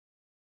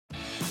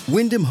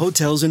Wyndham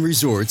Hotels and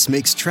Resorts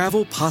makes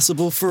travel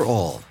possible for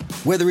all.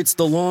 Whether it's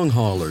the long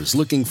haulers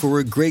looking for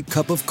a great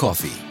cup of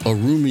coffee, a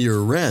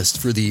roomier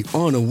rest for the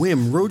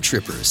on-a-whim road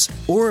trippers,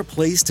 or a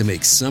place to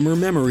make summer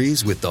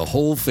memories with the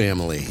whole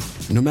family.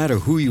 No matter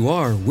who you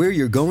are, where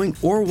you're going,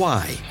 or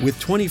why, with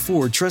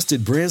 24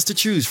 trusted brands to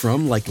choose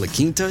from like La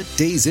Quinta,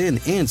 Days Inn,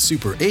 and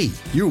Super 8,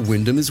 your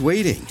Wyndham is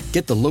waiting.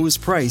 Get the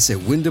lowest price at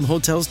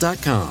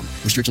WyndhamHotels.com.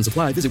 Restrictions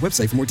apply. Visit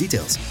website for more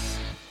details.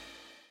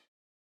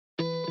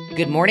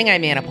 Good morning,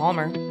 I'm Anna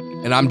Palmer.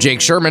 And I'm Jake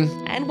Sherman.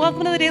 And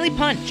welcome to the Daily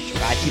Punch,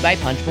 brought to you by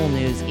Punchbowl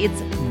News.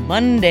 It's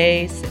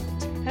Monday,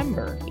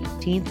 September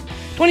 18th,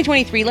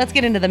 2023. Let's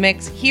get into the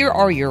mix. Here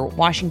are your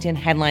Washington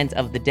headlines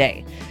of the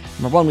day.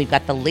 Number one, we've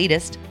got the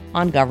latest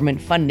on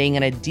government funding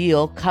and a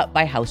deal cut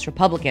by House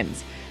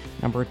Republicans.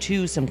 Number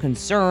two, some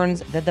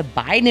concerns that the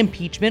Biden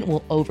impeachment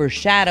will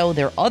overshadow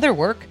their other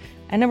work.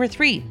 And number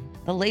three,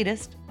 the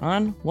latest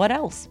on what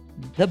else?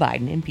 The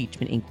Biden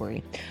impeachment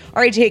inquiry.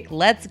 All right, Jake,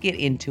 let's get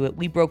into it.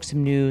 We broke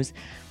some news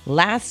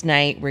last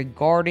night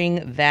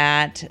regarding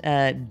that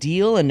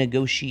deal and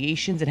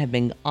negotiations that have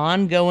been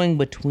ongoing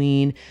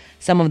between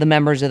some of the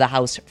members of the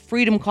House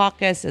Freedom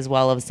Caucus, as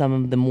well as some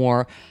of the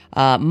more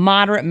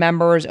moderate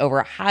members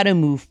over how to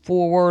move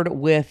forward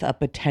with a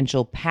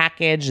potential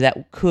package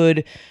that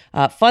could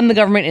fund the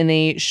government in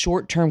a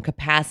short-term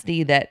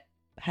capacity that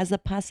has a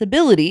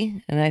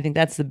possibility, and I think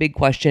that's the big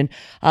question,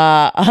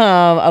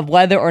 of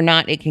whether or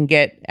not it can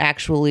get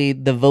actually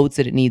the votes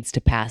that it needs to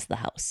pass the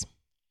House.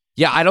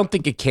 Yeah, I don't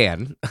think it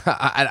can.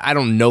 I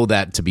don't know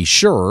that to be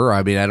sure.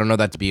 I mean, I don't know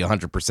that to be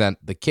 100%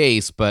 the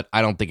case, but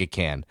I don't think it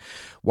can.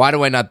 Why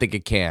do I not think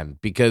it can?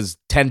 Because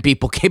 10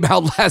 people came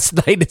out last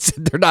night and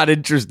said they're not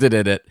interested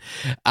in it.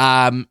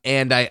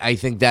 And I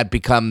think that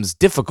becomes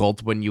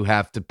difficult when you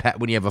have to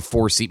when you have a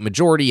 4-seat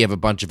majority, you have a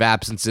bunch of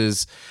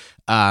absences.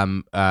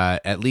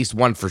 At least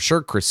one for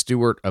sure. Chris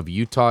Stewart of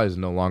Utah is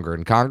no longer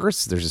in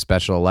Congress. There's a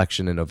special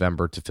election in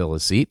November to fill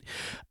his seat.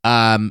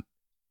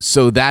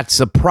 So that's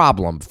a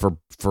problem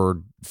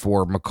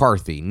for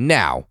McCarthy.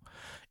 Now,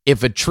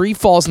 if a tree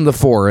falls in the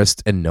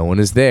forest and no one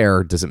is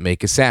there, does it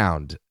make a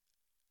sound?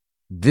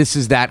 This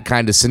is that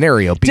kind of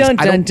scenario. Dun,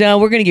 dun,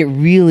 dun. We're going to get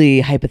really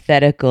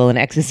hypothetical and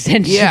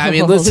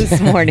existential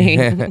this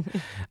morning.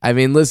 I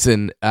mean,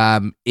 listen,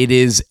 it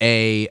is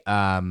a...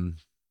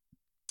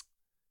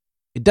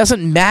 It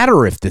doesn't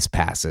matter if this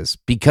passes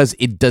because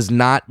it does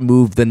not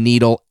move the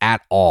needle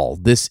at all.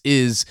 This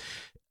is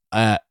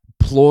a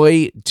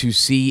ploy to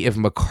see if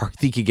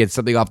McCarthy could get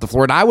something off the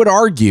floor. And I would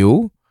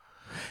argue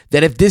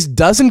that if this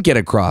doesn't get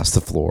across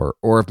the floor,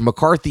 or if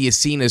McCarthy is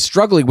seen as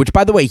struggling, which,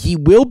 by the way, he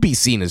will be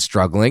seen as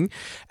struggling,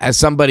 as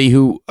somebody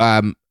who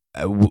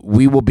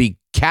we will be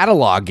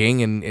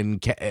cataloging in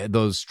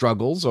those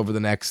struggles over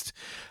the next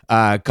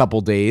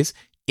couple days,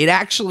 it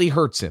actually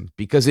hurts him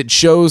because it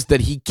shows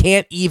that he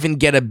can't even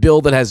get a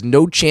bill that has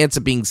no chance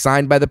of being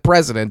signed by the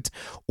president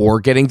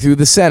or getting through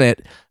the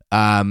Senate.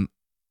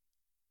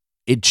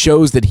 It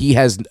shows that he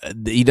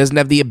doesn't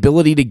have the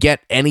ability to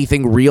get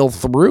anything real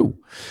through.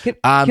 Can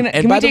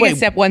we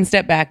take one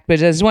step back? But I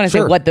just want to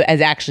say what is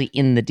actually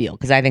in the deal,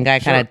 because I think I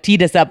kind of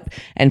teed us up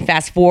and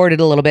fast forwarded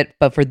a little bit.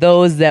 But for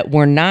those that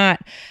were not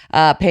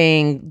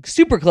paying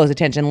super close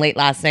attention late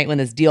last night when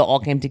this deal all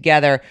came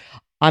together,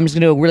 I'm just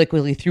going to go really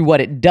quickly through what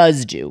it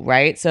does do,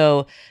 right?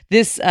 So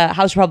this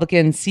House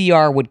Republican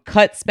CR would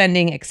cut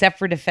spending except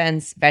for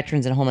defense,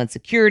 veterans, and homeland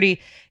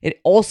security.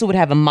 It also would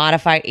have a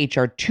modified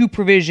H.R. 2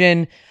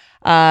 provision,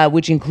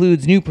 which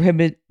includes new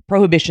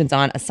prohibitions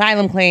on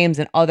asylum claims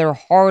and other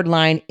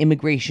hardline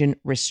immigration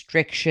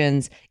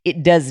restrictions.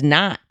 It does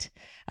not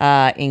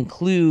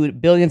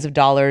include billions of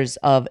dollars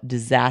of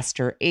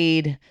disaster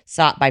aid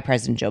sought by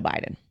President Joe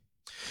Biden.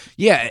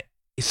 Yeah,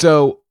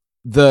 so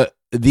the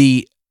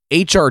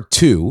H.R.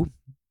 2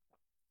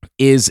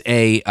 is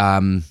a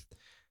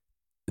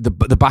the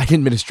Biden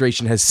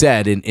administration has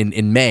said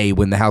in May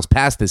when the House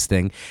passed this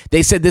thing,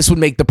 they said this would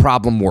make the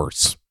problem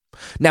worse.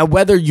 Now,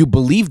 whether you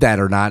believe that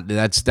or not,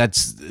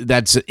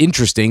 that's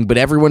interesting, but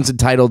everyone's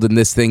entitled in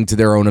this thing to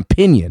their own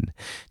opinion.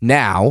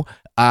 Now,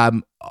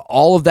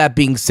 all of that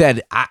being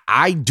said,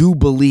 I do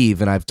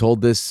believe, and I've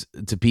told this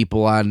to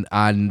people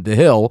on the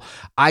Hill,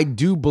 I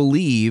do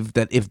believe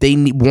that if they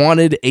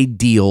wanted a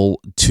deal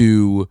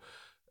to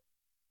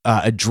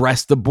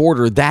address the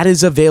border, that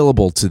is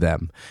available to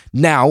them.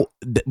 Now,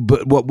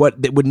 but what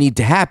would need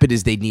to happen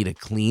is they'd need a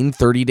clean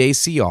 30-day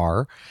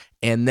CR,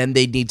 and then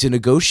they'd need to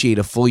negotiate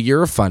a full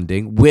year of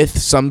funding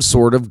with some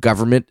sort of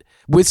government,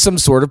 with some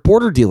sort of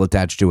border deal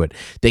attached to it.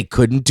 They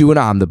couldn't do an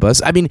omnibus.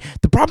 I mean,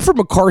 the problem for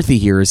McCarthy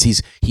here is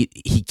he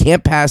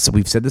can't pass,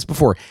 we've said this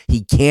before,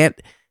 he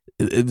can't,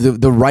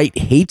 the right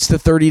hates the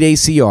 30-day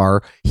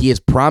CR. He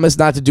has promised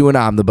not to do an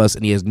omnibus,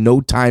 and he has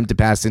no time to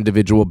pass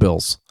individual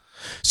bills.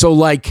 So,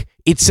 like,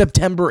 it's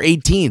September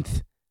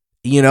 18th,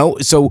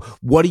 So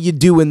what do you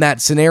do in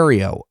that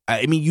scenario?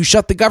 I mean, you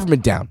shut the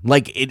government down.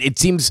 Like it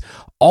seems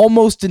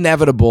almost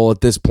inevitable at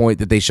this point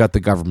that they shut the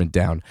government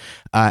down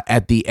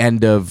at the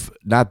end of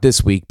not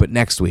this week, but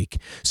next week.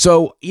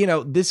 So,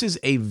 this is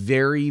a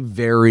very,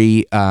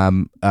 very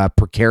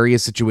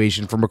precarious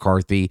situation for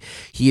McCarthy.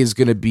 He is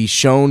going to be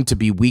shown to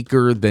be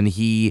weaker than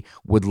he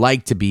would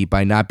like to be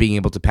by not being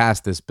able to pass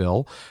this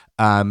bill.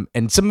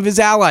 And some of his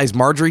allies,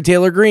 Marjorie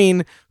Taylor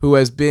Greene, who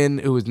is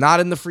not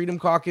in the Freedom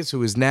Caucus,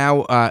 who is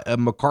now a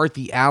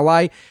McCarthy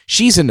ally,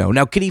 she's a no.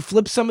 Now, can he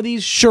flip some of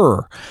these?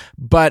 Sure.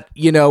 But,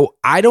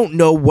 I don't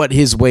know what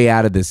his way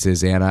out of this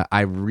is, Anna.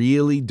 I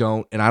really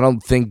don't. And I don't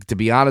think, to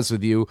be honest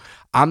with you,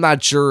 I'm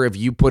not sure if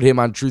you put him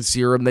on Truth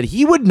Serum that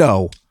he would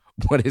know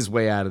what his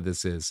way out of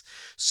this is.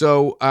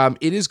 So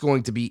it is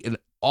going to be an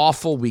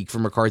awful week for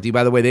McCarthy.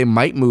 By the way, they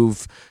might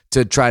move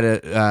to try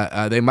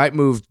to they might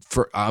move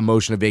for a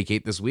motion to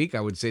vacate this week.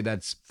 I would say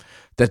that's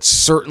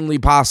certainly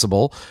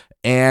possible.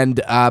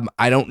 And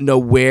I don't know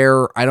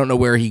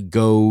where he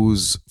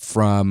goes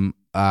from.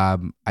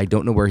 I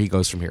don't know where he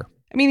goes from here.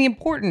 I mean, the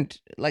important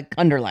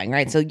underlying,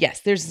 right? So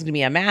yes, there's going to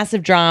be a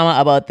massive drama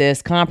about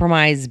this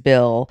compromise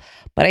bill,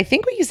 but I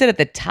think what you said at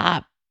the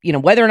top,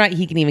 whether or not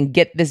he can even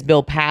get this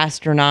bill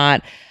passed or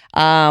not,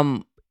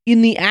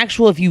 in the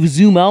actual, if you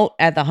zoom out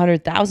at the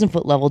 100,000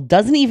 foot level,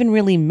 doesn't even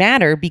really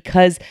matter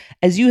because,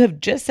 as you have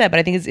just said, but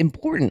I think it's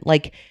important,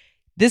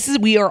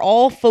 we are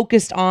all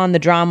focused on the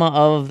drama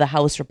of the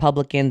House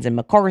Republicans and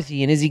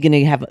McCarthy, and is he going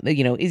to have,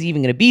 is he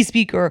even going to be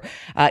speaker?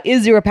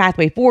 Is there a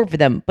pathway forward for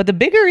them? But the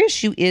bigger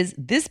issue is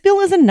this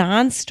bill is a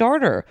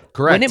non-starter.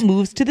 Correct. When it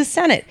moves to the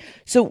Senate.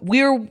 So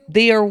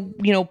they are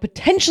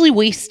potentially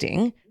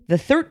wasting the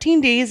 13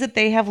 days that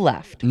they have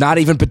left. Not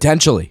even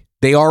potentially.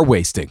 They are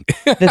wasting.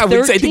 I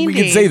think we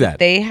can say that.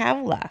 They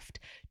have left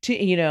to,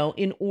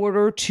 in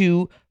order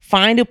to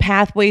find a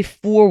pathway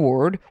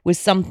forward with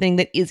something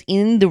that is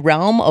in the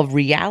realm of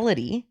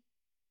reality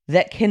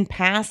that can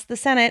pass the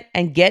Senate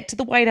and get to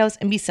the White House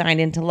and be signed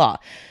into law.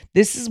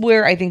 This is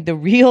where I think the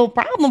real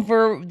problem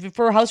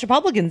for House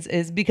Republicans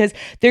is, because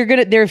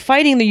they're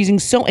fighting, they're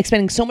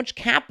expending so much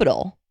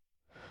capital.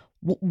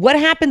 What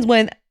happens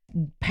when,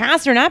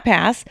 pass or not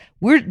pass,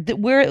 we're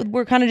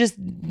kind of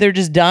they're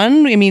just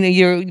done? I mean,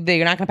 you're not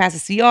going to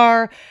pass a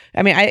CR.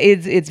 I mean,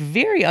 it's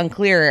very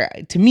unclear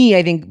to me.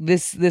 I think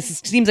this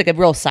seems like a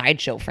real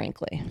sideshow,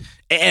 frankly.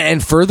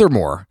 And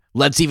furthermore,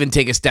 let's even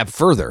take a step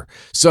further.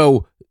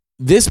 So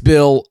this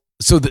bill,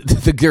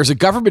 there's a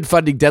government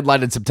funding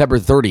deadline on September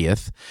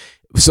 30th.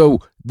 So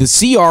the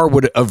CR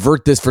would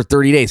avert this for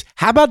 30 days.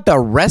 How about the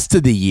rest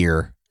of the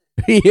year?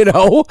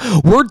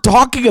 We're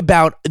talking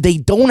about they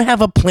don't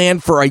have a plan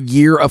for a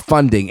year of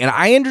funding. And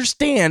I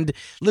understand,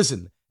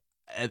 listen,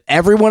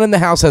 everyone in the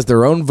House has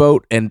their own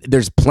vote, and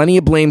there's plenty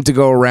of blame to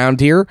go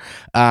around here.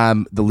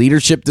 The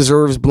leadership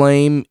deserves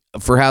blame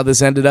for how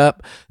this ended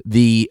up.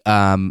 The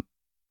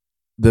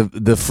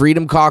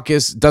Freedom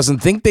Caucus doesn't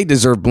think they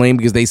deserve blame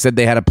because they said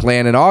they had a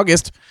plan in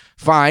August.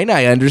 Fine,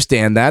 I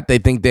understand that. They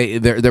think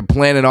their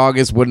plan in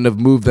August wouldn't have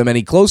moved them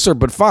any closer,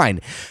 but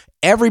fine.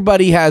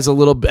 Everybody has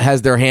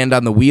their hand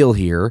on the wheel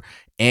here,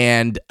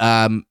 and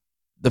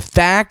the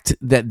fact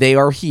that they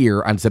are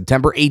here on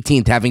September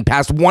 18th, having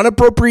passed one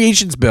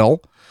appropriations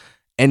bill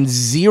and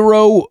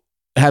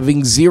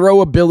having zero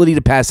ability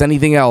to pass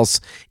anything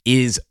else,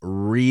 is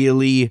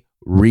really,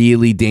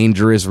 really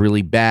dangerous,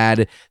 really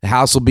bad. The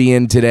House will be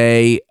in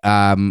today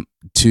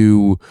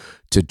to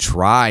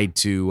try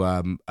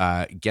to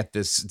get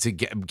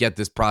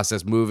this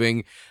process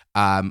moving.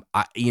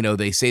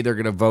 They say they're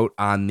going to vote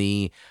on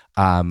the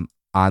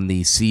on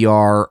defense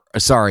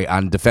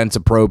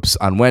appropes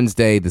on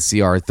Wednesday, the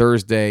CR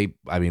Thursday.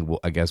 I mean,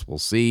 I guess we'll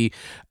see.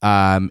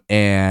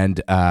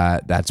 And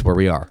that's where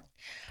we are.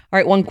 All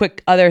right, one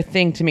quick other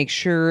thing to make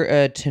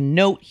sure to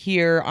note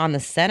here on the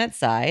Senate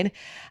side.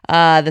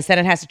 The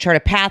Senate has to chart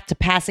a path to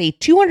pass a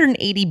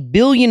 $280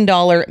 billion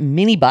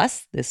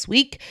minibus this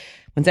week.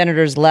 When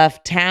senators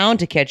left town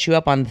to catch you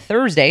up on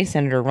Thursday,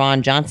 Senator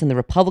Ron Johnson, the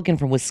Republican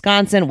from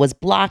Wisconsin, was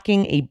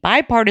blocking a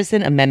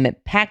bipartisan amendment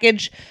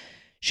package.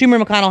 Schumer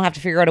and McConnell have to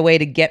figure out a way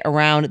to get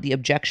around the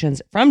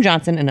objections from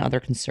Johnson and other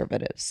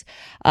conservatives.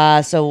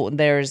 So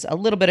there's a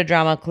little bit of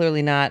drama,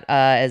 clearly not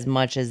as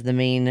much as the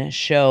main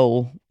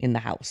show in the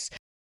House.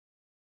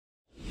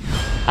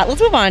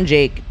 Let's move on,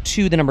 Jake,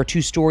 to the number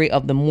 2 story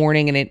of the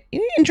morning, and an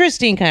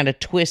interesting kind of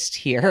twist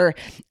here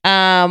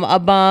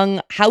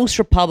among House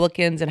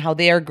Republicans and how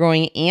they are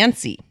growing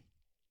antsy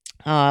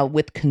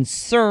with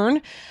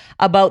concern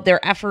about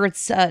their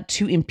efforts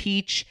to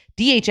impeach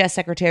DHS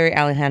Secretary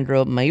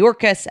Alejandro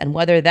Mayorkas and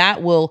whether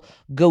that will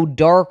go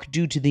dark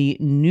due to the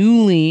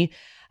newly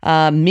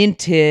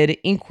minted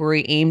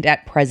inquiry aimed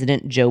at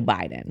President Joe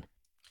Biden.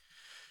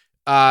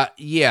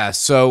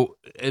 So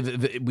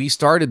we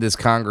started this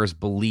Congress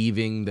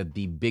believing that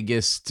the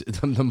biggest,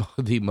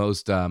 the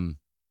most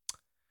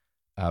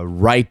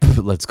ripe,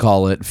 let's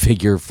call it,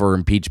 figure for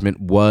impeachment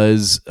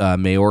was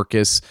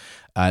Mayorkas.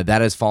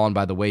 That has fallen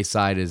by the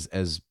wayside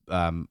as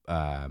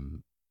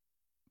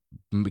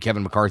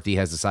Kevin McCarthy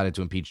has decided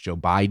to impeach Joe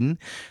Biden.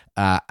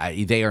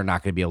 They are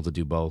not going to be able to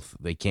do both.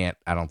 They can't.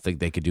 I don't think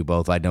they could do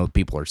both. I know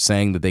people are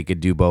saying that they could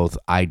do both.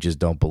 I just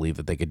don't believe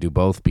that they could do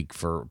both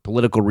for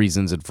political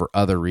reasons and for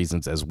other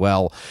reasons as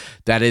well.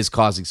 That is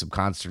causing some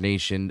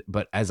consternation.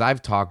 But as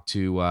I've talked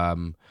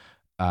to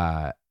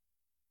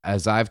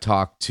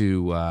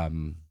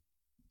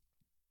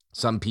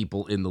some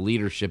people in the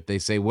leadership, they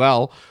say,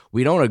 well,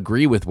 we don't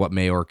agree with what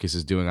Mayorkas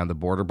is doing on the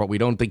border, but we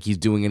don't think he's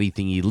doing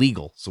anything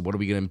illegal. So what are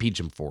we going to impeach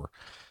him for?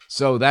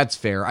 So that's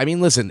fair. I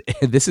mean, listen,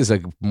 this is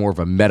more of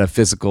a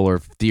metaphysical or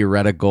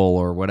theoretical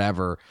or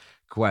whatever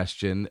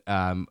question.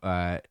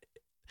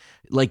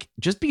 Like,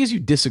 just because you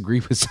disagree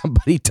with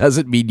somebody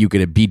doesn't mean you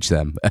can impeach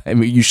them. I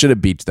mean, you should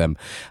impeach them.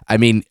 I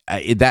mean,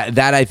 that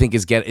I think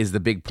is the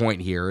big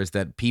point here, is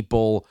that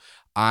people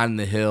on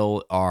the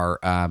Hill are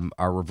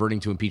reverting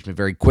to impeachment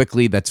very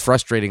quickly. That's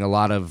frustrating a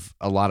lot of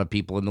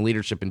people in the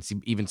leadership and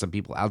even some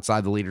people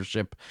outside the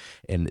leadership,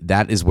 and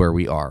that is where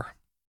we are.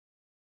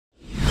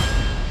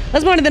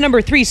 Let's move on to the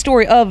number 3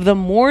 story of the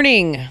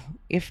morning.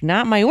 If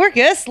not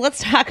Mayorkas,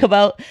 let's talk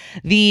about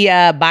the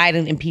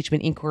Biden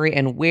impeachment inquiry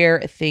and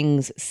where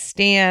things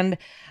stand.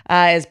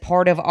 As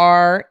part of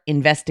our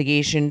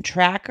investigation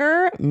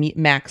tracker,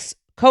 Max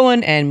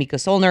Cohen and Mika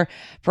Solner,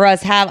 for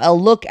us, have a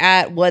look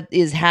at what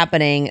is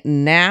happening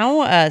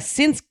now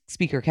since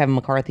Speaker Kevin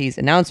McCarthy's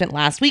announcement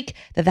last week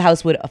that the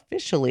House would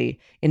officially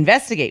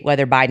investigate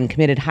whether Biden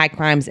committed high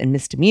crimes and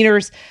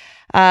misdemeanors.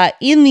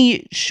 In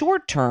the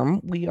short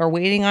term, we are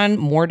waiting on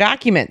more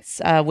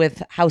documents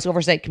with House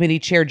Oversight Committee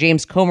Chair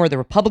James Comer, the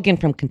Republican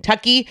from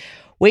Kentucky,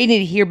 waiting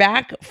to hear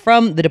back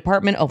from the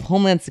Department of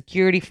Homeland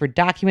Security for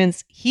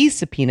documents he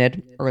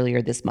subpoenaed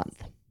earlier this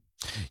month.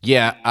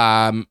 Yeah.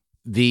 I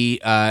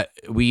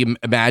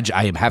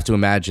have to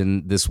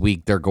imagine this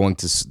week they're going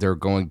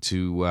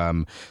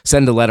to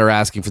send a letter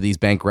asking for these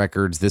bank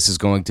records. This is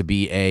going to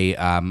be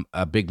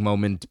a big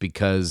moment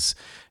because,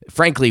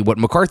 frankly, what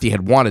McCarthy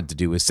had wanted to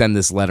do is send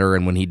this letter,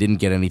 and when he didn't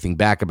get anything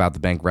back about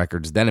the bank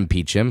records, then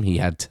impeach him. He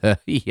had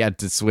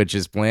to switch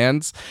his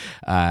plans.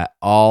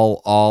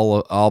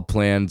 All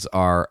plans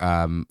are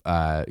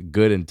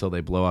good until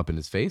they blow up in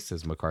his face,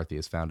 as McCarthy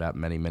has found out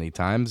many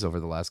times over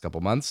the last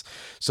couple months.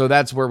 So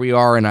that's where we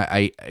are, and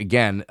I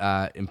again,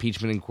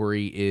 impeachment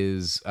inquiry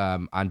is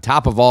on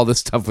top of all this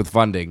stuff with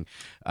funding,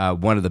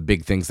 one of the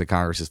big things that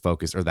Congress is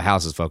focused, or the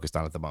House is focused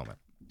on at the moment.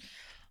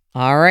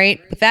 All right.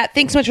 With that,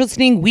 thanks so much for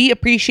listening. We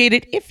appreciate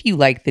it. If you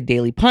like the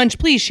Daily Punch,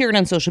 please share it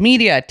on social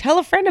media. Tell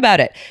a friend about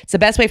it. It's the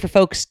best way for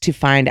folks to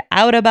find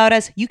out about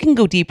us. You can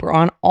go deeper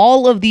on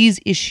all of these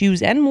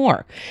issues and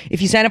more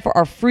if you sign up for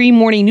our free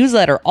morning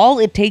newsletter. All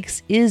it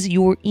takes is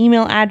your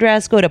email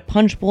address. Go to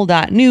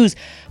punchbowl.news,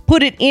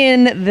 put it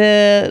in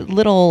the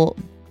little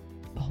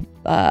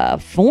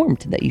form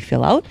that you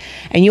fill out,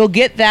 and you'll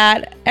get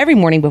that every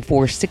morning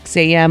before 6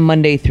 a.m.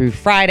 Monday through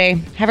Friday.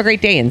 Have a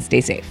great day and stay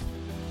safe.